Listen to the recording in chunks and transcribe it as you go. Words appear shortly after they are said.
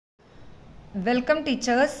Welcome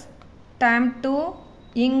teachers. Time 2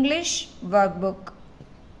 English workbook.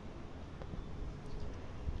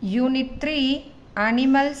 Unit 3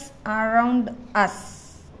 Animals Around Us.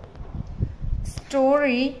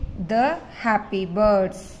 Story The Happy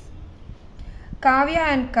Birds.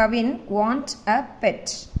 Kavya and Kavin want a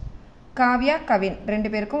pet. Kavya Kavin ரெண்டு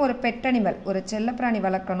பேருக்கும் ஒரு pet animal ஒரு செல்லப்பிராணி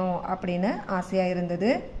வளர்க்கணும் அப்படின்னு ஆசையா இருந்தது.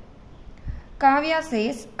 Kavya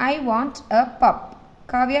says I want a பப்.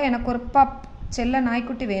 காவ்யா எனக்கு ஒரு பப் செல்ல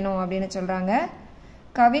நாய்க்குட்டி வேணும் அப்படின்னு சொல்றாங்க.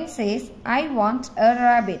 Kavin says I want a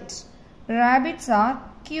rapid. Rabbits R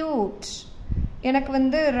cute.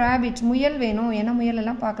 எனக்கு ராபிட் முயல் வேணும், ஏன்னா முயல்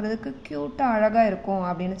எல்லாம் பார்க்கறதுக்கு கியூட்டா அழகா இருக்கும்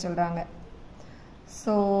அப்படின்னு சொல்றாங்க.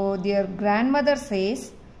 So their grandmother says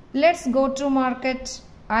let's go to market.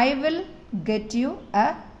 I will get you a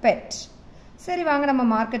pet. சரி வாங்க நம்ம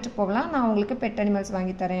மார்க்கெட் போகலாம், நான் உங்களுக்கு பெட் அனிமல்ஸ்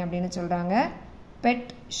வாங்கி தரேன் அப்படின்னு சொல்றாங்க. பெட்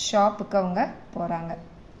ஷாப்புக்கு அவங்க போறாங்க.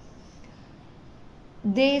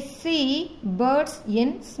 They see birds in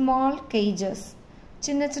small cages.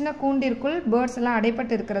 சின்ன சின்ன கூண்டிற்குள் பேர்ட்ஸ் எல்லாம்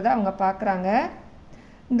அடைப்பட்டு இருக்கிறத அவங்க பார்க்கறாங்க.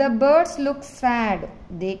 The birds look sad.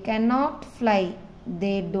 They cannot fly.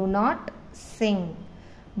 They do not sing.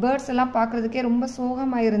 Birds எல்லாம் பார்க்கறதுக்கே ரொம்ப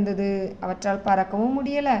சோகமா இருந்தது. அவற்றால் பறக்கவும்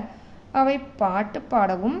முடியல, அவை பாட்டு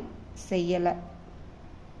பாடவும் செய்யல.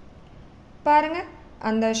 பாருங்க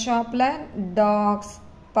அந்த ஷாப்ல tax,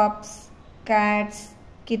 puffs, Gates,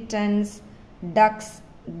 kittens, Tux,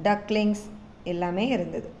 டக்லிங்ஸ் எல்லாமே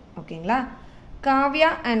இருந்தது. ஓகேங்களா? Kavya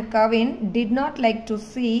and Kavin did not like to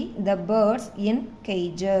see the birds in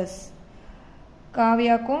cages.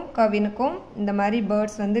 காவ்யாக்கும் கவினுக்கும் இந்த மாதிரி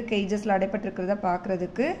பேர்ட்ஸ் கேஜஸ்ல அடைப்பட்டிருக்கிறத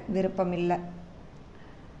பார்க்கறதுக்கு விருப்பம் இல்லை.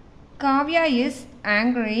 Kavya is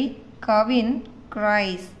angry, Kavin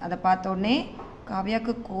Christ. அதை பார்த்த உடனே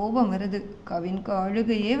காவ்யாக்கு கோபம் வருது, கவினுக்கு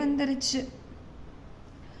அழுகையே வந்துருச்சு.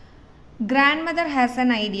 grandmother has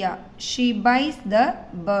an idea. She buys the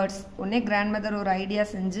birds. உடனே grandmother ஒரு ஐடியா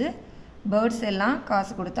செஞ்சு பேர்ட்ஸ் எல்லாம்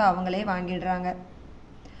காசு கொடுத்து அவங்களே வாங்கிடுறாங்க.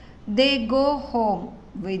 they go home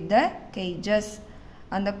with the cages.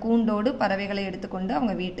 அந்த கூண்டோடு பறவைகளை எடுத்துக்கொண்டு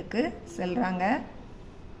அவங்க வீட்டுக்கு செல்றாங்க.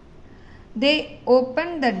 they open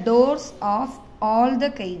the doors of all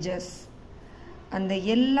the cages. அந்த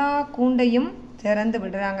எல்லா கூண்டையும் திறந்து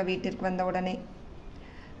விடுறாங்க வீட்டிற்கு வந்த உடனே.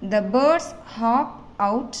 the birds hop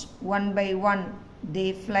out one by one. they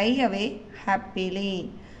fly away happily.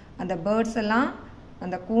 அந்த பேர்ட்ஸ் எல்லாம்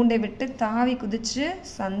அந்த கூண்டை விட்டு தாவி குதிச்சு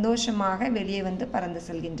சந்தோஷமாக வெளியே வந்து பறந்து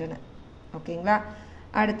செல்கின்றன. ஓகேங்களா?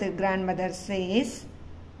 அடுத்து grandmother says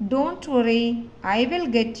don't worry, I will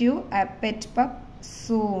get you a pet pup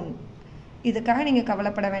soon. இதுக்காக நீங்க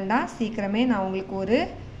கவலைப்பட வேண்டாம், சீக்கிரமே நான் உங்களுக்கு ஒரு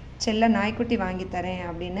செல்ல நாய்க்குட்டி வாங்கி தரேன்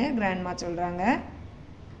அப்படின்னு grandma சொல்றாங்க.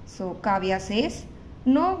 So Kavya says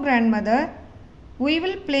no grandmother, we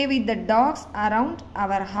will play with the dogs around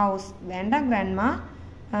our house. வேண்டாம் grandma,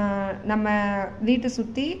 நம்ம வீட்டை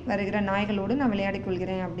சுற்றி வருகிற நாய்களோடு நான் விளையாடிக்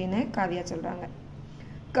கொள்கிறேன் அப்படின்னு காவ்யா சொல்கிறாங்க.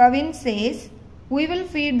 Kavin chase we will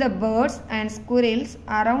feed the birds and squirrels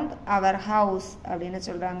around our house அப்படின்னு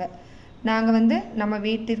சொல்கிறாங்க. நாங்கள் நம்ம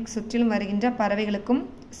வீட்டிற்கு சுற்றிலும் வருகின்ற பறவைகளுக்கும்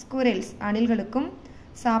ஸ்குரில்ஸ் அணில்களுக்கும்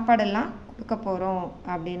சாப்பாடெல்லாம் கொடுக்க போகிறோம்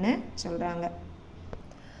அப்படின்னு சொல்கிறாங்க.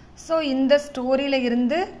 ஸோ இந்த ஸ்டோரியில்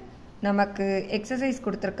இருந்து நமக்கு எக்ஸசைஸ்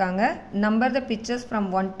கொடுத்துருக்காங்க. Number the pictures from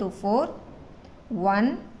 1 to 4. 1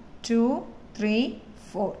 2 3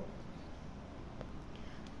 4.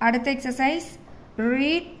 அடுத்த exercise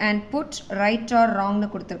read and put right or wrong னு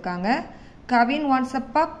கொடுத்திருக்காங்க. Kavin wants a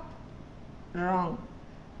pup. Wrong.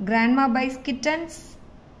 Grandma buys kittens.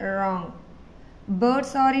 Wrong.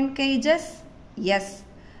 Birds are in cages. Yes.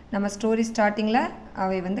 நம்ம ஸ்டோரி ஸ்டார்டிங்ல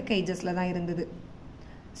அவை கேஜஸ்ல தான் இருந்தது.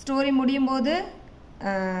 ஸ்டோரி முடியும் போது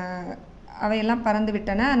அவையெல்லாம் பறந்து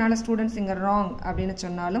விட்டன, அதனால ஸ்டூடெண்ட்ஸ் இங்கே ராங் அப்படின்னு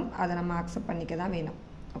சொன்னாலும் அதை நம்ம அக்செப்ட் பண்ணிக்க தான் வேணும்.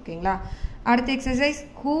 ஓகேங்களா? அடுத்த exercise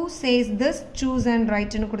who chase this choose and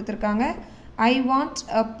ரைட்னு கொடுத்துருக்காங்க. I want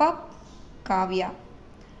a pub, Kavya.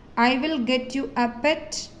 I will get you a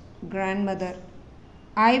bed, grandmother.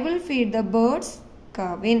 I will feet the birds,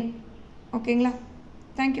 Kavin. ஓகேங்களா?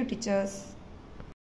 Thank you teachers.